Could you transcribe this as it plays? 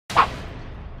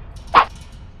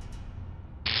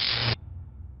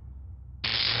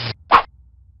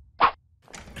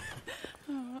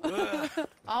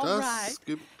Das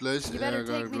gibt gleich You better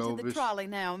Ärger, take me to glaube the ich. trolley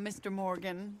now, Mr.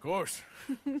 Morgan. Of course.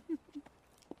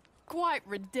 Quite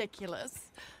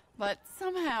ridiculous, but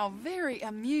somehow very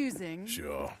amusing.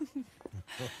 Sure.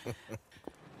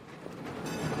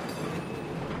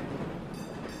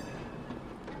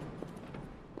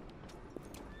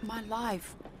 My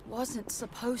life wasn't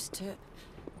supposed to...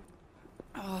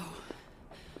 Oh.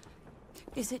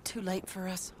 Is it too late for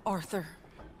us, Arthur?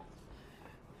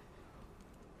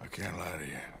 I can't lie to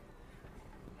you.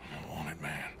 I'm a wanted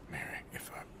man, Mary.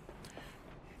 If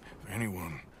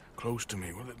anyone close to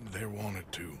me, well, they're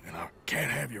wanted too. And I can't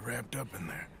have you wrapped up in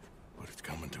there. But it's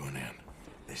coming to an end.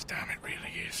 This time it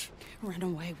really is. Run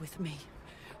away with me,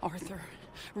 Arthur.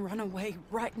 Run away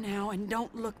right now and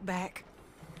don't look back.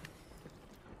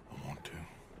 I want to.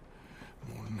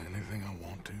 More than anything, I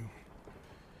want to.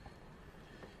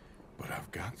 But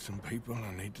I've got some people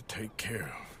I need to take care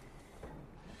of.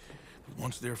 But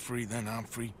once they're free, then I'm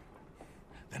free.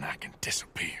 Then I can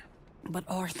disappear. But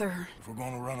Arthur... If we're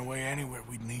gonna run away anywhere,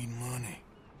 we'd need money.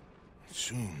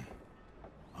 Soon,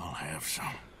 I'll have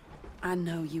some. I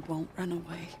know you won't run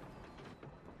away.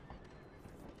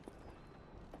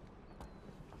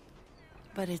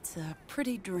 But it's a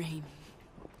pretty dream.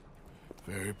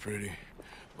 Very pretty.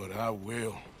 But I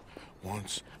will.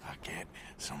 Once I get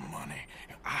some money.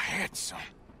 I had some.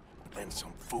 But then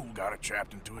some fool got it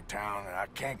trapped into a town that I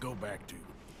can't go back to.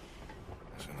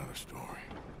 That's another story.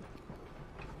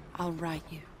 I'll write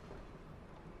you.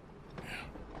 Yeah.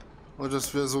 Oh,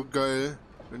 das wäre so geil,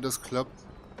 wenn das klappt.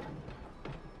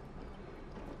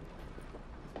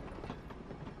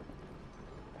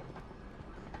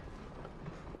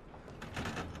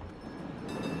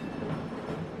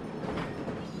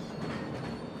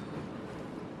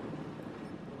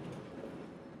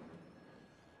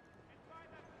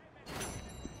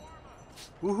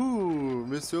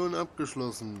 Mission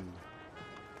abgeschlossen.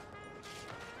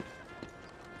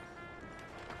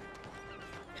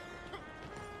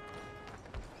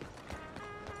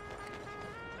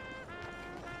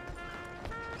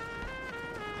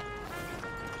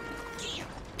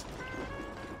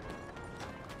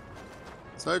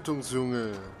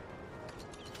 Zeitungsjunge.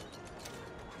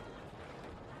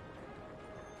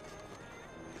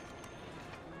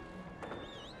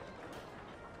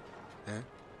 Hä?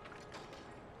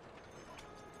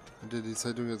 Hat er die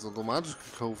Zeitung jetzt automatisch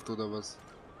gekauft oder was?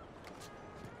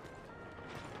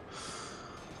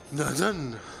 Na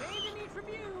dann.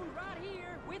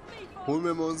 Holen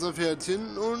wir mal unser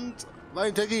Pferdchen und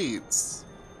weiter geht's.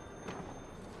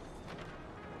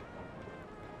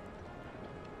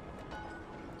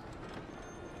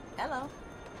 Hello.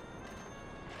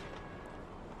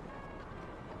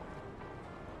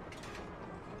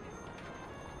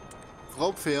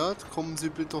 Frau Pferd, kommen Sie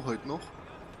bitte heute noch?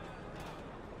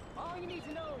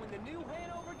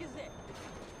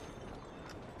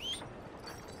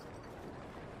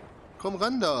 Komm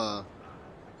ran da.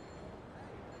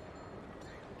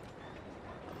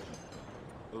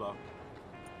 Hello.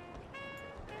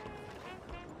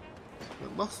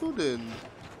 Was machst du denn?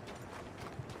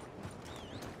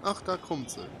 Ach, da kommt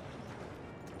sie.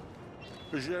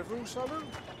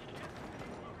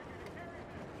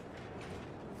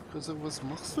 Christoph, was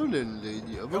machst du denn,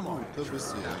 Lady? Aber gut, da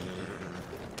bist du ja.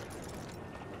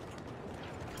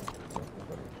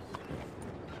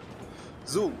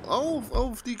 So,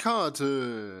 auf die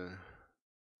Karte.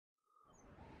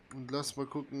 Und lass mal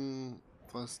gucken,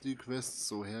 was die Quests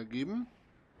so hergeben.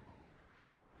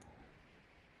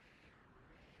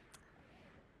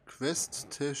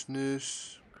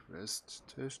 Quest-technisch. Quest.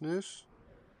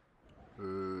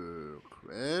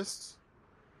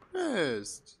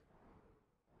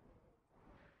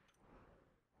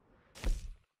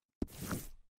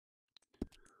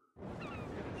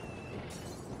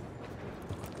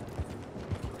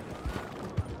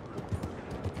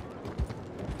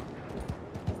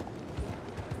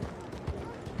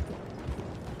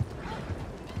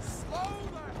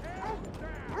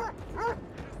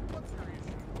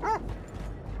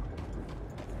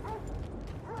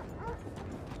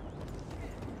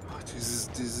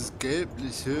 Dieses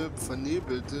gelbliche,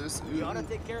 vernebelte ist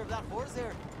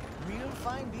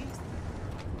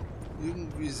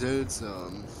irgendwie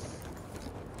seltsam.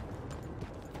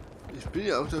 Ich bin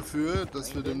ja auch dafür,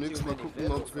 dass wir demnächst mal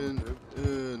gucken, ob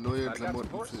wir neue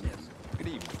Klamotten finden.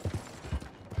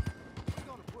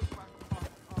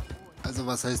 Also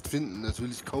was heißt finden?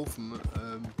 Natürlich kaufen,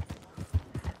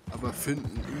 aber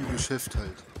finden im Geschäft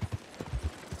halt.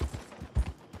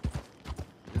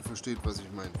 Ihr versteht, was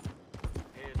ich meine.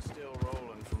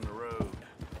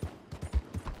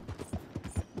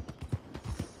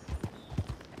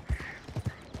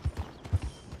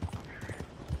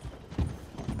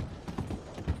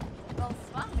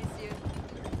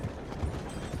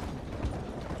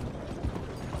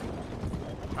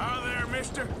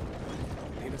 Bürgermeister?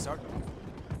 Even, Sergeant.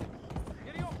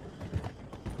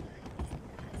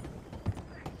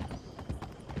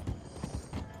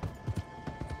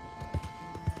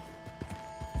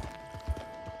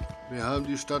 Wir haben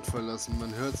die Stadt verlassen,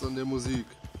 man hört's an der Musik.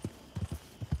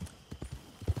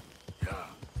 Ja.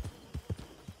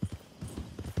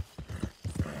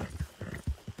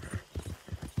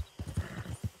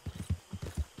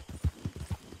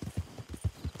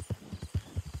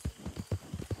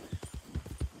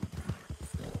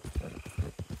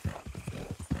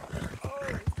 Oh,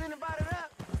 is anybody there?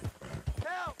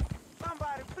 Help!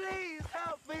 Somebody, please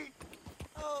help me!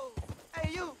 Oh,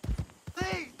 hey you!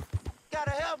 Please!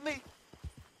 Gotta help me!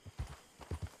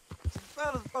 Some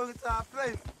fellas broke into our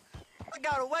place. I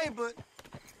got away, but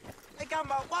they got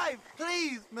my wife.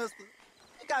 Please, mister.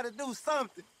 You gotta do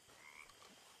something.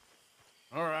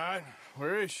 All right.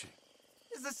 Where is she?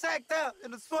 It's a shack there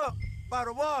in the swamp by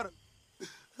the water.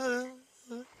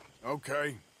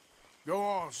 Okay. Go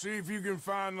on, see if you can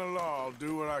find the law. I'll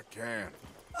do what I can.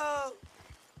 Oh,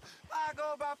 I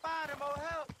go about finding more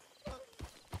help.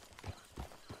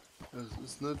 Das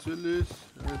ist natürlich,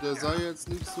 der sah jetzt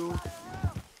nicht so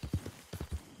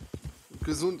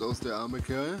gesund aus, der arme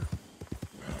Kerl.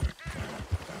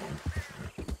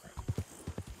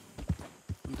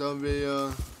 Und da wir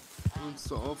ja uns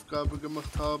zur Aufgabe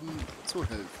gemacht haben, zu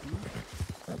helfen,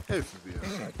 helfen wir.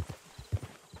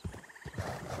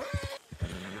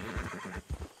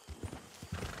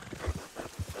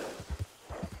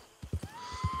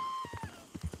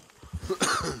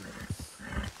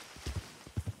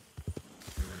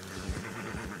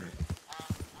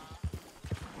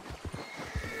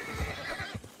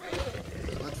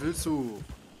 Was willst du?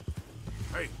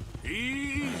 Hey,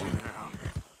 easy now.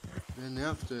 Wer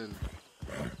nervt denn?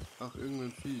 Ach,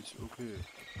 irgendein Viech, okay.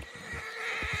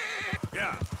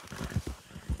 Ja.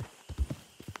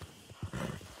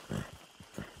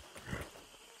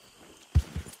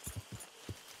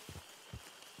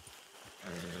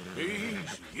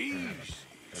 Easy, easy.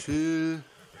 Chill.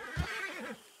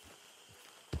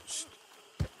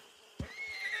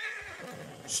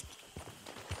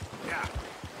 Ja.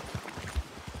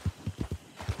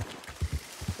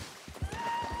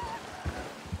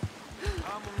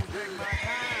 I'm gonna take my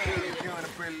time killing a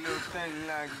pretty little thing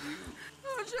like you.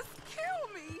 Oh, just kill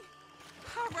me.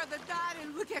 I'd rather die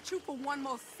than look at you for one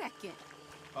more second.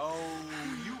 Oh,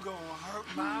 you gonna hurt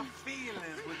my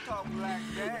feelings with talk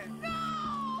like that. No!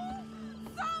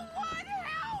 Someone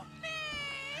help me!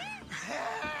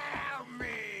 Help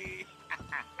me!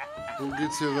 Wo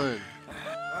geht's hier rein?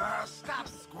 Stop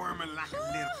squirming like a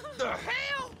little... The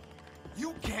hell?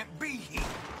 You can't be here.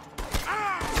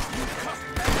 You cuss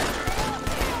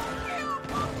Kill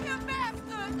both you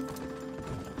bastards!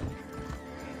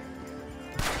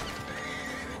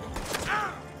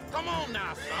 Come on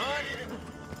now, son.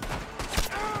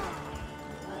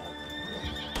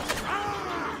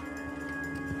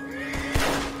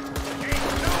 Ain't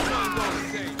no one gonna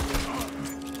say.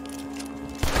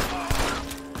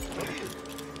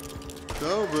 Ich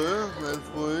glaube, mein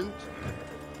Freund,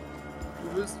 du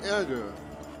willst Ärger.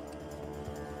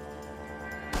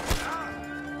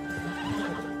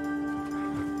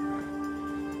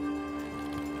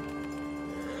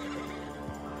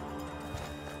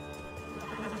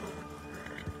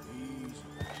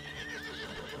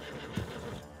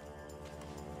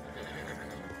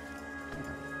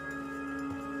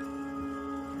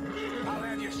 I'll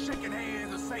have you shaking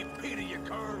hands and say Peter, you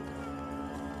cur.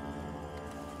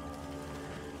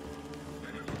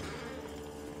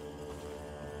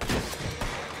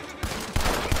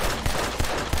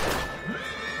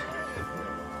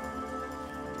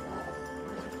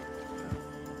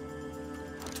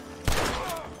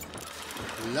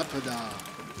 Lappe da,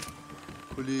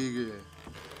 Kollege.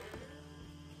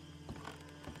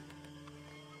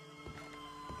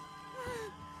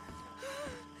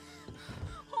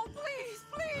 Oh, please,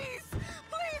 please,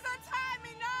 please untie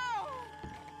me now!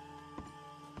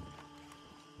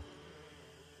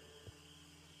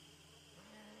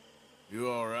 You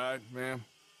all right, ma'am?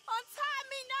 Untie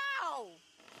me now!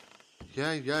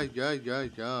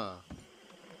 Ja.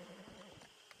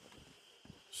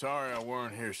 Sorry I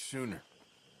weren't here sooner.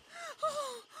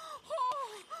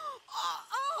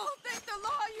 Thank the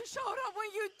Lord you showed up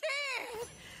when you did!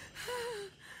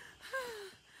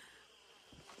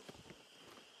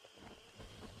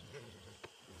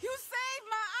 You saved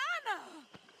my honor!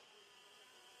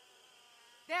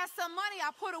 There's some money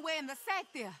I put away in the sack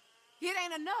there. It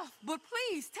ain't enough, but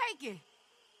please take it.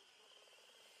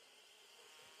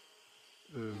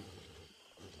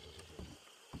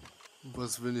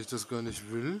 Was, wenn ich das gar nicht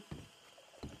will?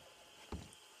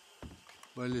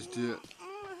 Weil ich dir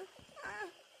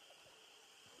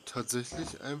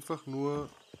tatsächlich einfach nur...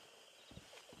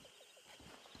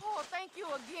 Oh, thank you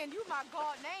again. You my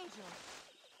guardian angel.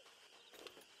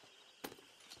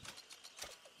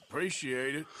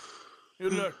 Appreciate it.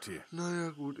 Good luck to you.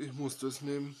 Naja gut, ich muss das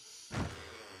nehmen.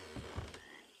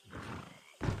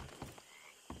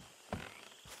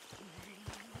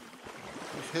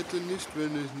 Ich hätte nicht,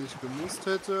 wenn ich nicht gemusst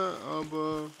hätte,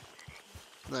 aber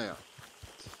naja.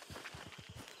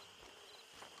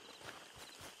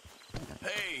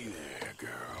 Hey there,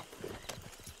 girl.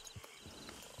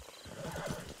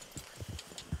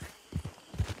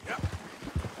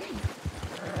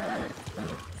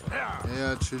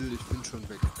 Ja, chill, ich bin schon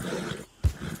weg.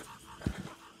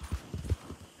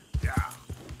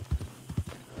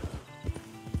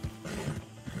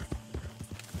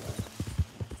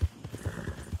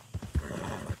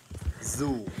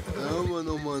 So, da haben wir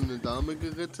nochmal eine Dame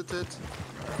gerettet.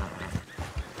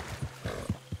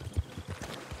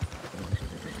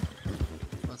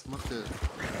 Was macht der?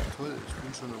 Toll, ich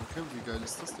bin schon am Camp. Wie geil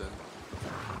ist das denn?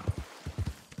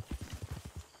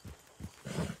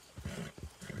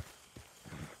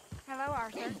 Hello,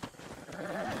 Arthur.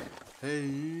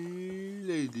 Hey,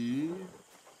 lady.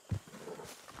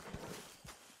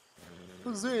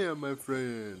 Hosea, my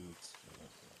friend.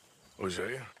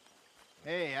 Hosea?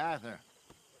 Hey, Arthur.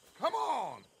 Come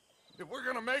on! If we're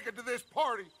gonna make it to this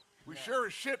party, we sure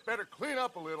as shit better clean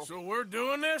up a little. So we're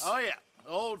doing this? Oh, yeah.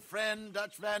 Old friend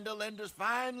Dutch Van der Linde's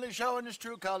finally showing his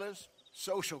true colors.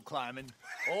 Social climbing.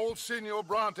 Old Senor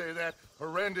Bronte, that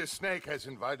horrendous snake, has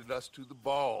invited us to the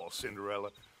ball, Cinderella.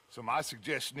 So my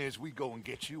suggestion is we go and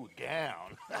get you a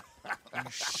gown. You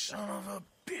son of a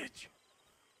bitch.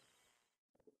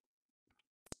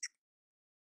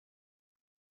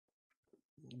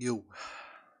 Jo.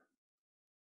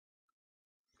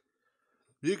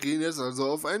 Wir gehen jetzt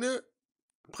also auf eine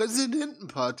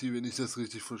Präsidentenparty, wenn ich das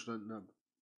richtig verstanden habe.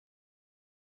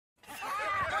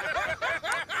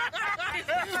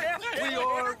 We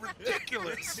are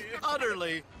ridiculous.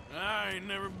 Utterly. I ain't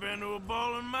never been to a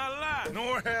ball in my life.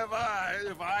 Nor have I,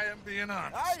 if I am being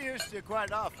honest. I used to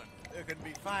quite often. There can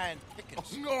be fine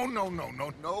pickings.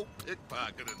 No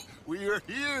pickpocketing. We are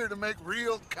here to make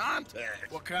real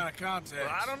contact. What kind of contact? Well,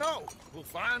 I don't know. We'll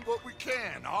find what we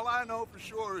can. All I know for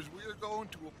sure is we are going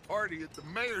to a party at the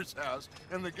mayor's house,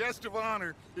 and the guest of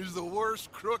honor is the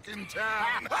worst crook in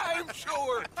town. I'm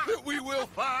sure that we will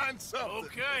find something.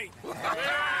 Okay.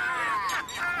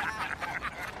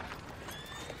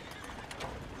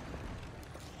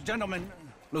 Gentlemen,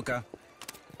 Luca,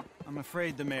 I'm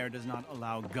afraid the mayor does not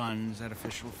allow guns at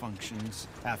official functions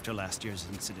after last year's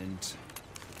incident.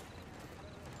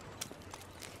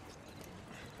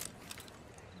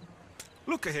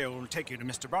 Luca here will take you to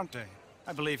Mr. Bronte.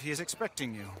 I believe he is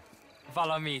expecting you.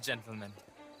 Follow me, gentlemen.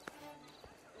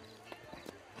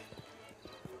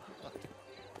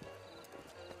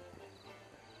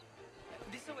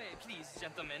 This way, please,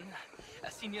 gentlemen.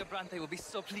 Senior Bronte will be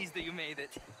so pleased that you made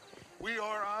it. We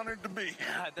are honored to be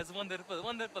here. That's wonderful,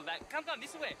 wonderful. Come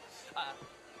this way.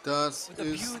 Das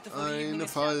ist eine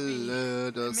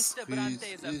Falle, das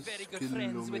riecht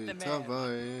Kilometer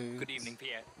weit. Good evening,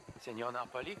 Pierre. Senor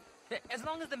Napoli? As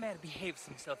long as the mayor behaves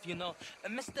himself, you know,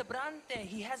 Mr. Bronte,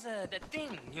 he has that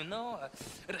thing, you know,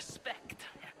 respect.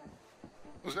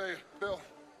 Hosea, Bill,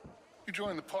 you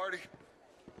join the party.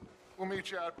 We'll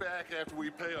meet you out back after we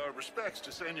pay our respects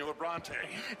to Senor Bronte.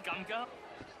 Come.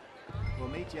 We'll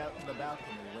meet you out in the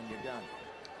balcony when you're done.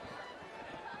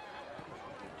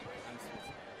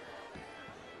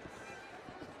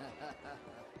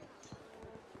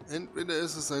 Entweder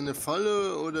ist es eine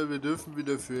Falle oder wir dürfen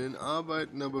wieder für ihn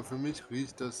arbeiten, aber für mich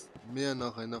riecht das mehr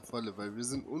nach einer Falle, weil wir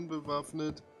sind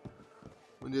unbewaffnet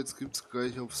und jetzt gibt's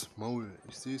gleich aufs Maul.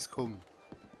 Ich sehe es kommen.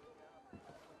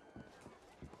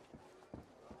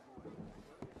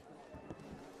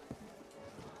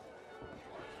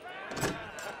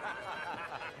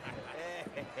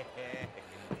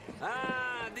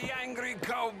 The angry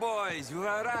cowboys, you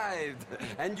arrived.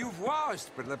 And you've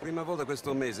washed per la prima volta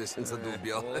questo mese, senza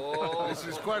dubbio. This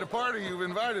is quite a party you've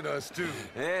invited us to.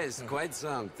 Yes, quite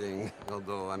something.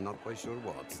 Although I'm not quite sure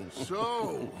what.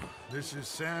 So, this is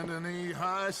Saint Denis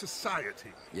High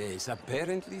Society. Yes,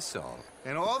 apparently so.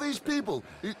 And all these people,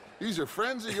 these are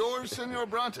friends of yours, Senor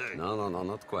Bronte? No,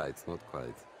 not quite, not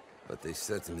quite. But they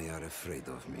certainly are afraid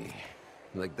of me.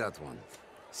 Like that one.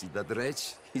 See that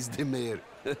wretch? He's the mayor.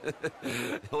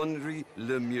 Henri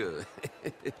Lemieux.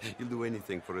 He'll do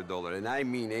anything for $1, and I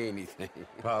mean anything.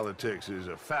 Politics is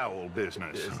a foul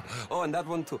business. Yes. Oh, and that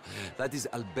one too. That is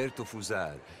Alberto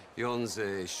Fusar. He owns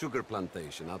a sugar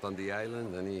plantation out on the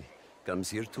island, and comes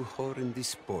here to whore and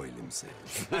despoil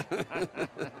himself.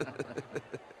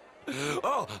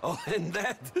 And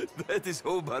that is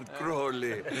Hobart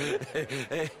Crawley,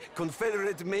 a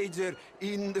Confederate major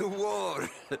in the war.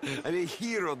 I mean, a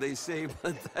hero, they say,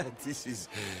 but this is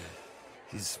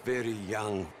his very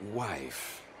young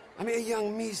wife. I mean, a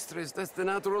young mistress, that's the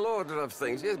natural order of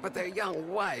things, yes, but a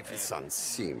young wife is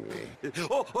unseemly.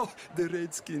 Oh, the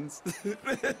Redskins.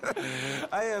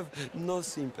 I have no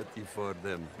sympathy for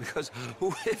them, because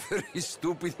whoever is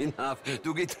stupid enough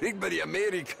to get tricked by the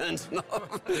Americans, no,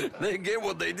 they get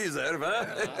what they deserve, huh?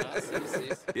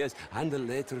 Yes, and a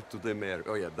letter to the mayor.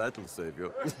 Oh, yeah, that'll save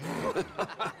you.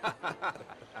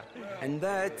 And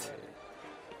that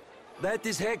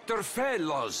is Hector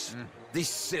Fellows. This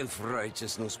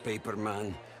self-righteous newspaper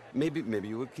man. Maybe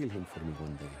you will kill him for me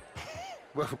one day.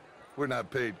 Well, we're not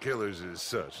paid killers as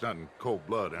such, not in cold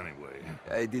blood anyway.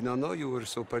 I did not know you were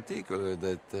so particular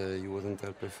that you wouldn't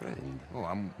help a friend. Oh,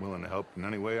 I'm willing to help in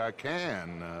any way I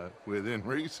can, within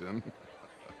reason.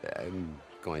 I'm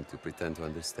going to pretend to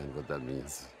understand what that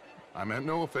means. I meant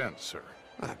no offense, sir.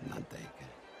 None taken.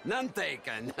 None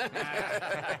taken!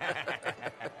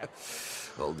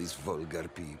 All these vulgar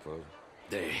people.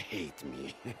 They hate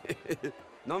me.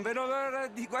 Non vedo l'ora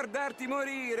di guardarti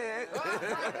morire.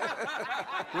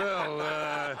 Well,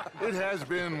 it has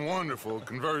been wonderful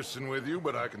conversing with you,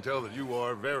 but I can tell that you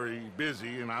are very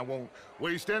busy, and I won't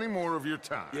waste any more of your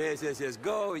time. Yes.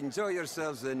 Go, enjoy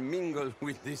yourselves, and mingle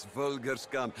with this vulgar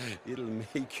scum. It'll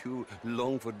make you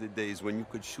long for the days when you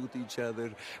could shoot each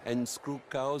other and screw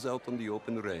cows out on the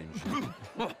open range.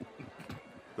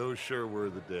 Those sure were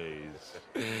the days.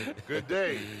 Good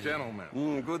day,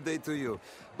 gentlemen. Good day to you.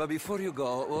 But before you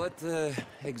go, what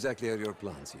exactly are your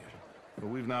plans here?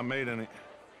 Well, we've not made any...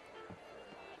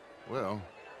 Well,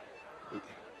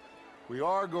 we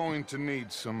are going to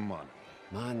need some money.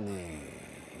 Money,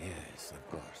 yes, of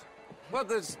course. Well,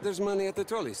 there's money at the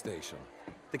trolley station.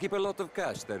 They keep a lot of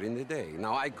cash there in the day.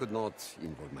 Now, I could not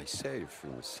involve myself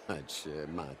in such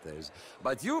matters.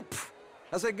 But you...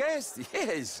 As a guest?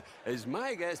 Yes. As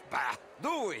my guest? Bah!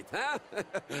 Do it, huh?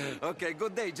 Okay,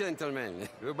 good day, gentlemen.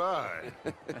 Goodbye.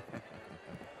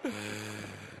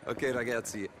 Ok,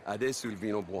 ragazzi, adesso il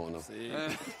vino buono. Sì.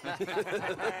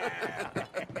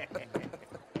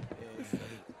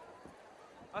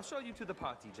 I'll show you to the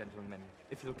party, gentlemen,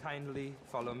 if you'll kindly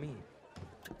follow me.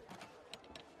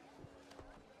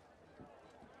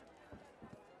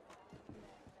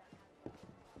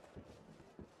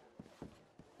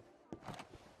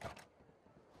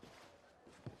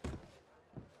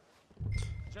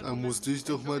 Da musste ich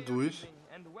doch mal durch.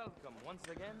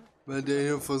 Weil der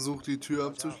hier versucht, die Tür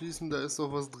abzuschließen, da ist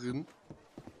doch was drin.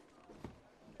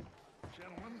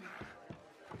 Gentlemen,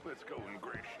 let's go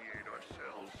ingratiate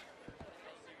ourselves.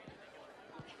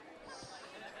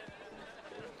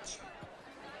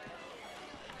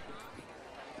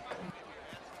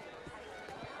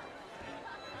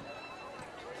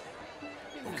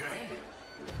 Okay.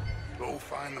 Go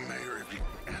find the mayor if you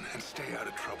can and stay out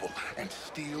of trouble. And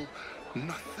steal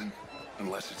nothing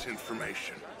unless it's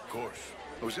information. Of course.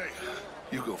 Jose,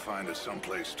 you go find us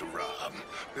someplace to rob.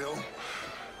 Bill,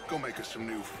 go make us some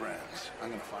new friends.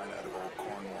 I'm gonna find out if old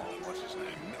Cornwall and what's his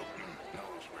name, Milton,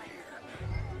 knows we're here.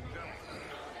 Gentlemen,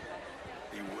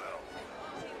 be well.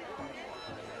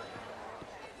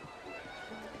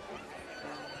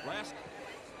 Last.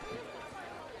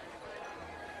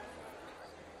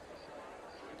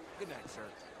 Good night, sir.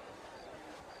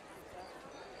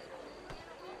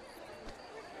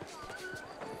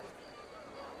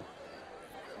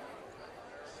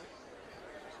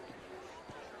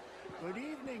 Good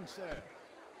evening, sir.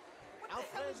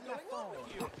 Alfred Lafont.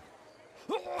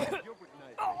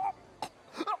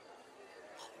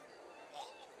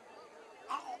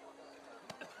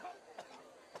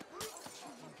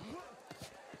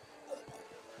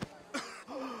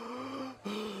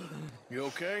 You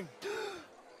okay?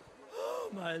 Oh,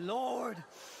 my lord.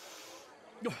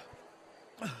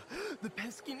 The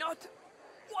pesky nut.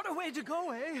 What a way to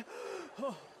go, eh?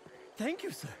 Oh, thank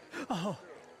you, sir. Oh,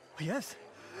 yes.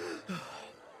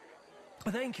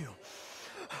 Thank you.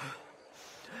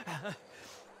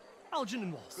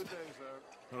 Algernon Walls. Good day, sir.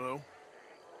 Hello.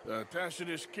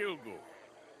 Tacitus Kilgore.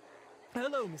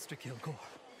 Hello, Mr. Kilgore.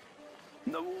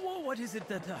 No, what is it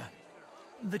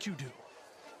that you do?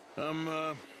 I'm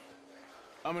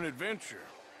an adventurer.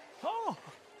 Oh,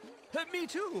 me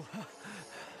too.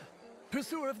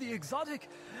 Pursuer of the exotic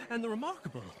and the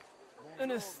remarkable. An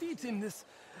aesthete in this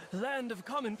land of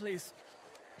commonplace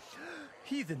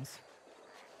heathens.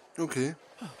 Okay.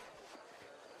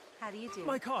 How do you do?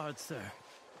 My card, sir.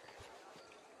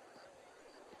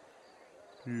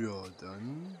 Ja,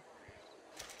 dann.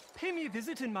 pay me a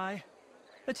visit in my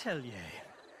atelier.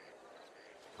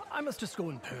 I must just go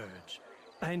and purge.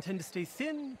 I intend to stay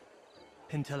thin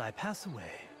until I pass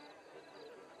away.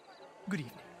 Good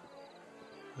evening.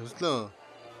 Alles klar.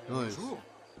 Nice.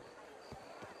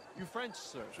 You French,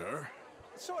 sir? Sir?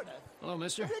 Sort of. Hello,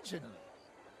 mister. Originally.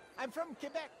 I'm from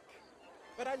Quebec,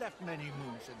 but I left many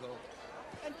moons ago.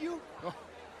 And you? Oh.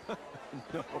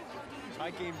 No,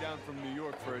 I came down from New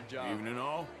York for a job. Evening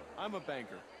all? I'm a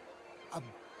banker. A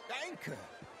banker?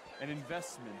 An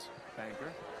investment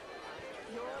banker.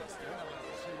 Yours should never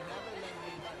let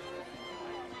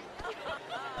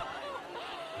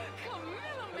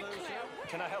me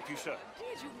Can I help you, sir?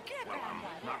 Did you get Well, I'm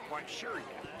not quite sure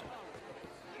yet.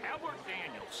 Albert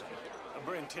Danielson.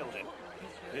 Bryn Tilden.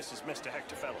 This is Mr.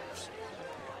 Hector Fellows.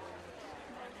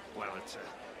 Well, it's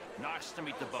nice to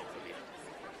meet the both of you.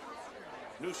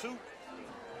 New suit?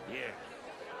 Yeah.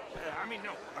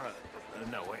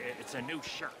 No, it's a new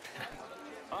shirt.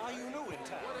 Are you new in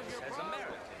town? As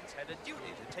Americans had a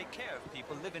duty to take care of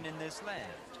people living in this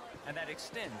land. And that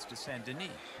extends to Saint Denis.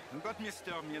 But,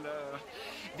 Mr. Miller,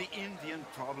 the Indian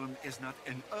problem is not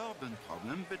an urban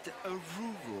problem, but a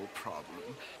rural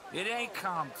problem. It ain't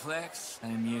complex,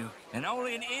 you. And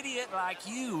only an idiot like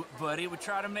you, buddy, would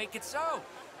try to make it so.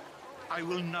 I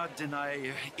will not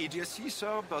deny idiocy,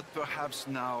 sir, but perhaps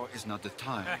now is not the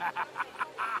time.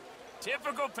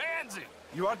 Typical pansy.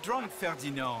 You are drunk,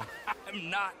 Ferdinand. I'm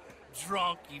not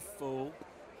drunk, you fool.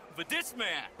 But this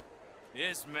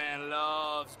man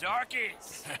loves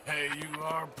darkies. Hey, you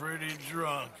are pretty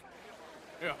drunk.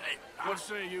 Yeah, what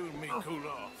say you and me cool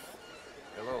off?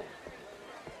 Hello.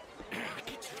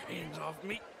 Get your hands off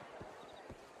me.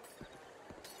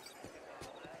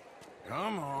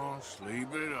 Come on,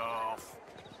 sleep it off.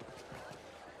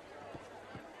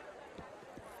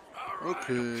 All right,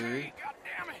 okay. God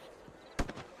damn it.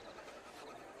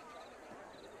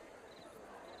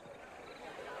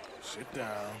 Sit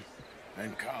down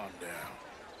and calm down.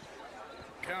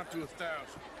 Count to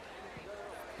 1,000.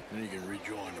 Then you can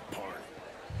rejoin the party.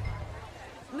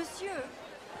 Monsieur.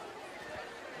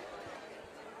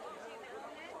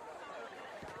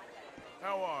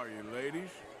 How are you,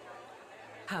 ladies?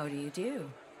 How do you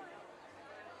do?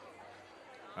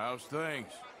 How's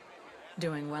things?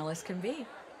 Doing well as can be.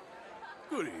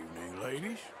 Good evening,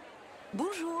 ladies.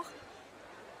 Bonjour.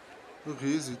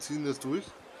 Okay, sie ziehen das durch.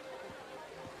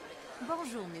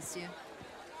 Bonjour, monsieur.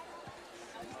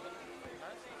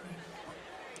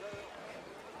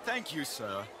 Thank you,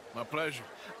 sir. My pleasure.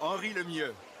 Henri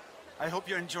Lemieux. I hope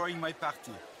you're enjoying my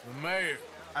party. The mayor.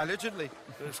 Allegedly.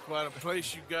 There's quite a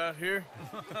place you got here.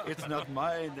 It's not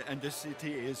mine, and the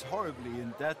city is horribly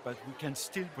in debt, but we can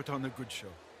still put on a good show.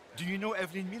 Do you know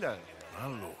Evelyn Miller? My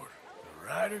lord. The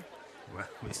writer? Well,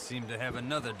 we seem to have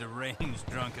another deranged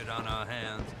drunkard on our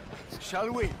hands. Shall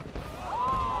we?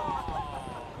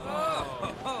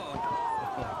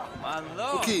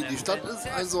 Okay, die Stadt ist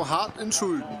also hart in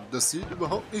Schulden. Das sieht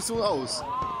überhaupt nicht so aus.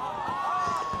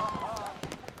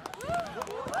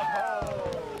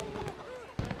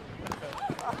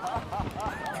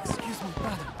 Excuse me,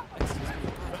 brother.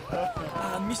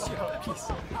 Monsieur,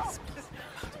 please.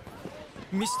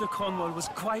 Mr. Cornwall was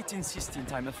quite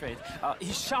insistent, I'm afraid.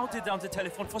 He shouted down the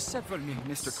telephone for several minutes.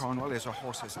 Mr. Cornwall is a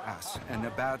horse's ass, and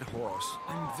a bad horse.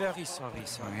 I'm very sorry,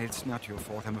 sir. It's not your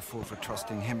fault. I'm a fool for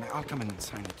trusting him. I'll come in and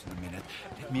sign it in a minute.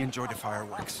 Let me enjoy the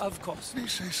fireworks. Of course. Did he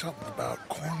say something about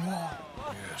Cornwall?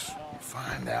 Yes.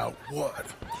 Find out what.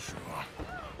 Sure.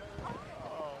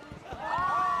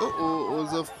 Oh oh,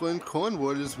 unser Freund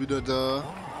Cornwall ist wieder da.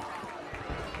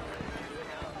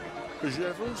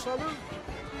 Je vous salue.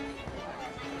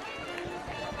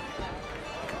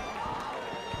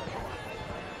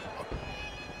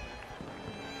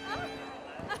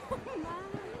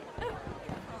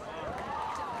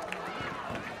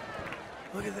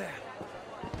 Look at that.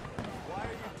 Why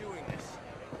are you doing this?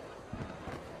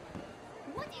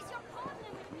 What is your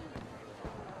problem with me?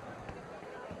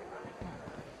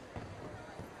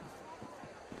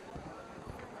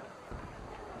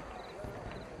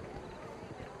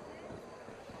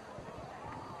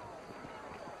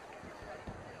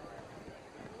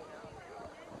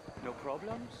 No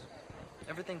problems?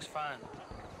 Everything's fine.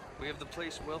 We have the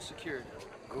place well secured.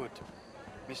 Good.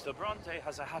 Mr. Bronte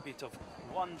has a habit of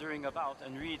wandering about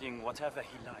and reading whatever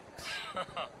he likes.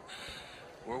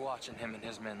 We're watching him and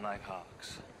his men like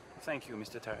hawks. Thank you,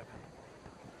 Mr. Terrapin.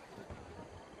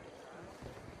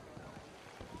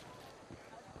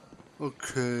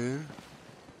 Okay.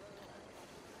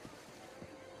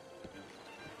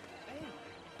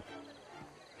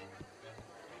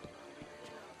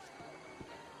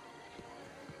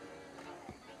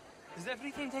 Is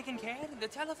everything taken care of? The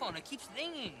telephone, it keeps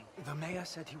ringing. The mayor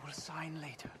said he will sign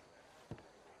later.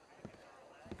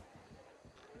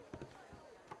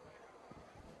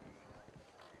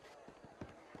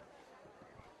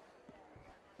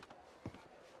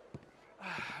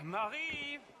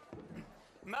 Marie!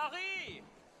 Marie!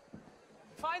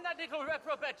 Find that little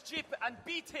reprobate Jip and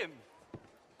beat him.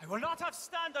 I will not have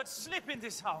standard slip in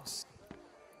this house.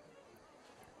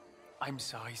 I'm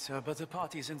sorry, sir, but the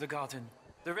party is in the garden.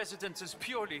 The residence is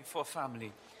purely for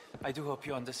family. I do hope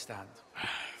you understand.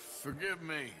 Forgive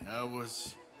me, I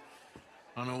was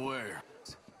unaware.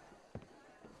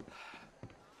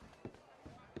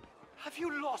 Have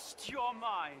you lost your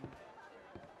mind?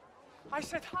 I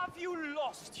said, have you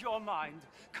lost your mind?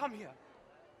 Come here.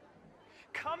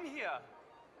 Come here.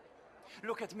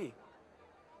 Look at me.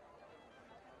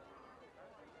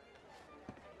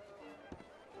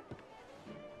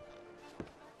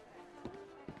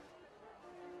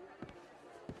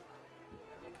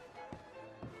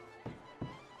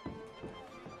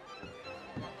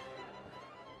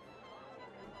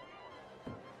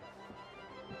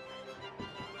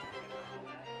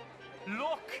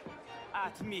 Look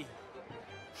at me.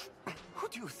 Who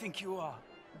do you think you are?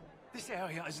 This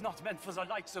area is not meant for the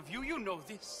likes of you. You know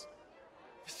this.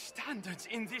 The standards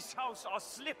in this house are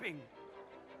slipping.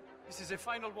 This is a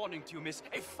final warning to you, miss.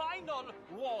 A final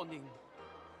warning.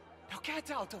 Now get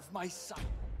out of my sight.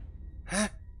 Hä?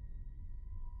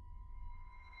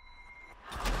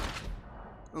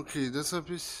 Okay, das hab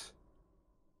ich...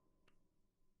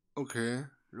 Okay,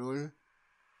 lol.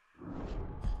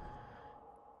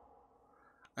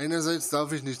 Einerseits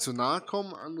darf ich nicht zu nahe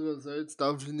kommen, andererseits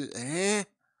darf ich nicht... Hä?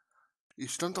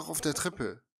 Ich stand doch auf der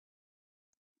Treppe.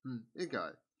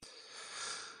 Egal.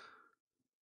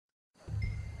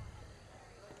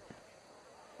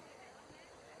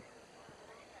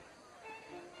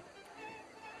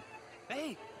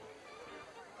 Hey!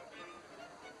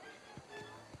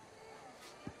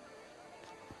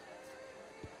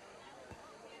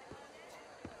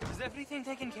 Is everything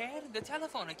taken care of? The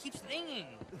telephone, it keeps ringing.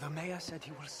 The mayor said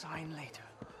he will sign later.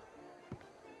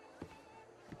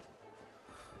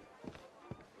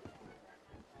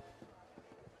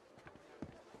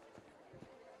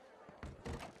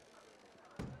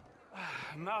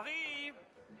 Marie!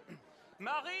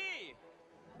 Marie!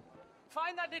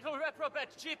 Find that little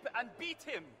reprobate Jip and beat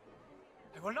him.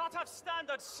 I will not have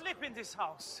standard slip in this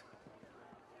house.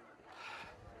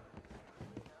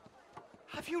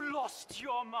 Have you lost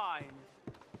your mind?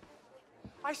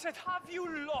 I said, have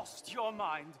you lost your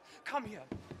mind? Come here.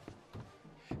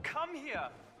 Come here.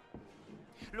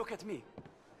 Look at me.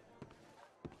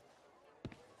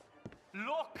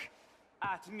 Look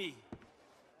at me.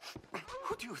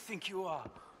 Who do you think you are?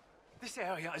 This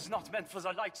area is not meant for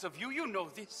the likes of you. You know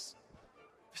this.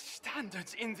 The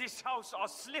standards in this house are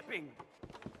slipping.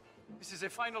 This is a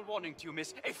final warning to you,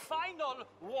 miss. A final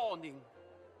warning.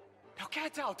 Now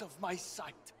get out of my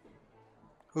sight.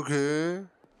 Okay.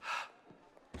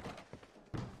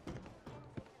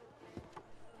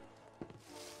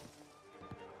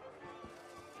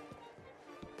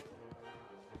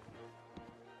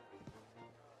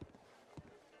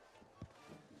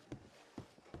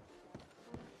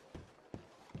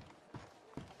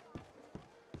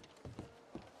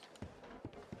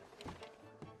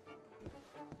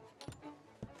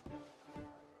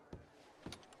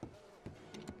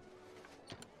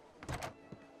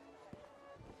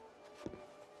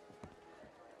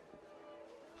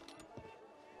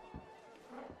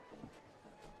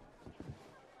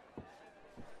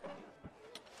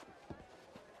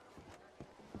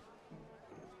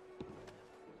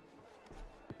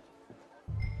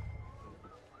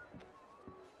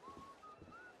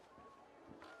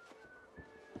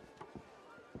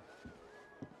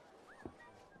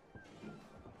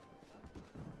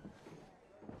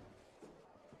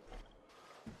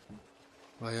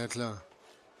 War ja klar.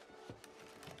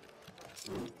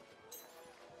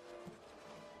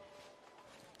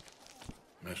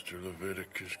 Mr.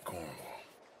 Leviticus Cornwall.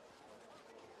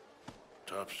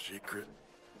 Top secret.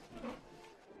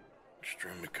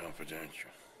 Extremely confidential.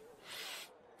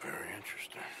 Very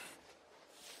interesting.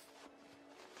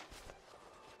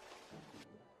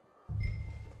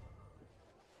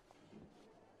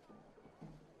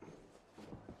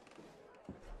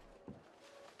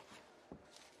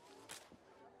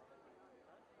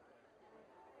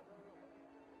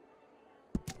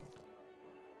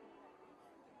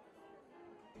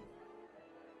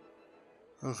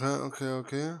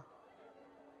 Okay.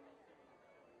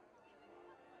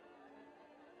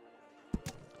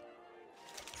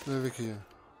 Schnell weg hier.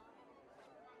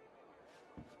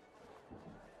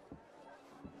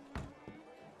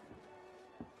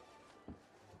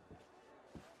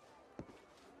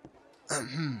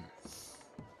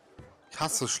 Ich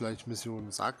hasse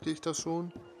Schleichmissionen, sagte ich das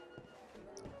schon?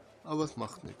 Aber es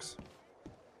macht nichts.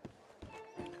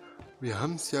 Wir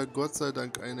haben es ja Gott sei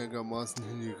Dank einigermaßen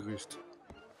hingekriegt.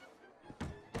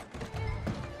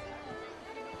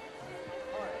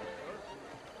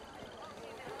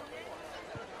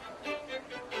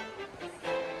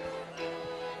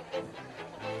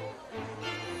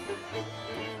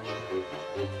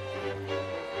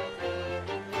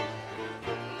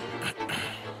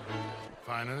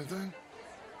 Find anything?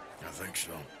 I think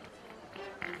so.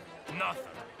 Nothing.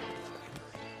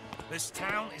 This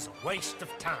town is a waste of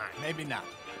time. Maybe not.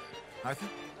 Arthur?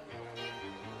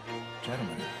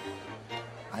 Gentlemen,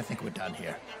 I think we're done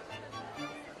here.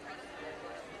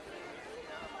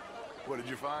 What did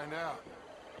you find out?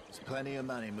 There's plenty of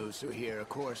money moves through here, of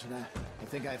course, and I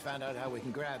think I found out how we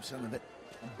can grab some of it.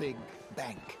 A big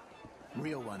bank.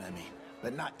 Real one, I mean.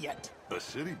 But not yet. A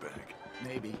city bank?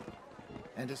 Maybe.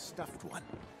 And a stuffed one.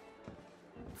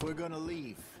 If we're gonna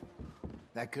leave,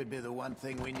 that could be the one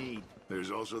thing we need.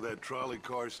 There's also that trolley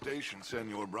car station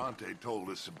Senor Bronte told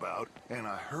us about, and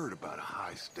I heard about a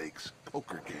high-stakes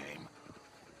poker game.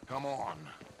 Come on.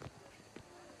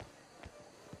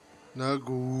 Na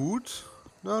gut,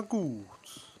 na gut.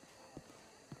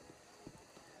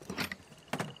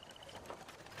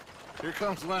 Here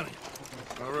comes Lenny.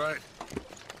 All right,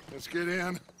 let's get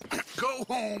in. Go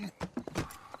home.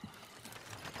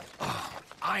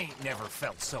 I ain't never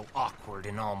felt so awkward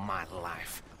in all my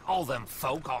life. All them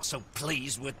folk all so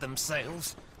pleased with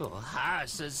themselves. Oh, high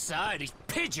society's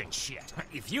pigeon shit.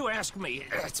 If you ask me,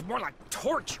 it's more like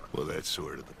torture. Well, that's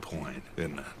sort of the point,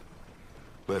 isn't it?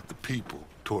 Let the people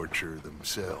torture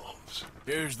themselves.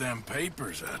 Here's them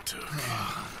papers I took.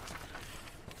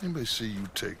 Anybody see you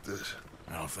take this?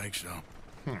 I don't think so.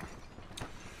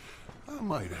 I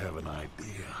might have an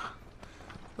idea.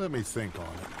 Let me think on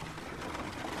it.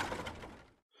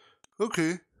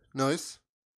 Okay, nice.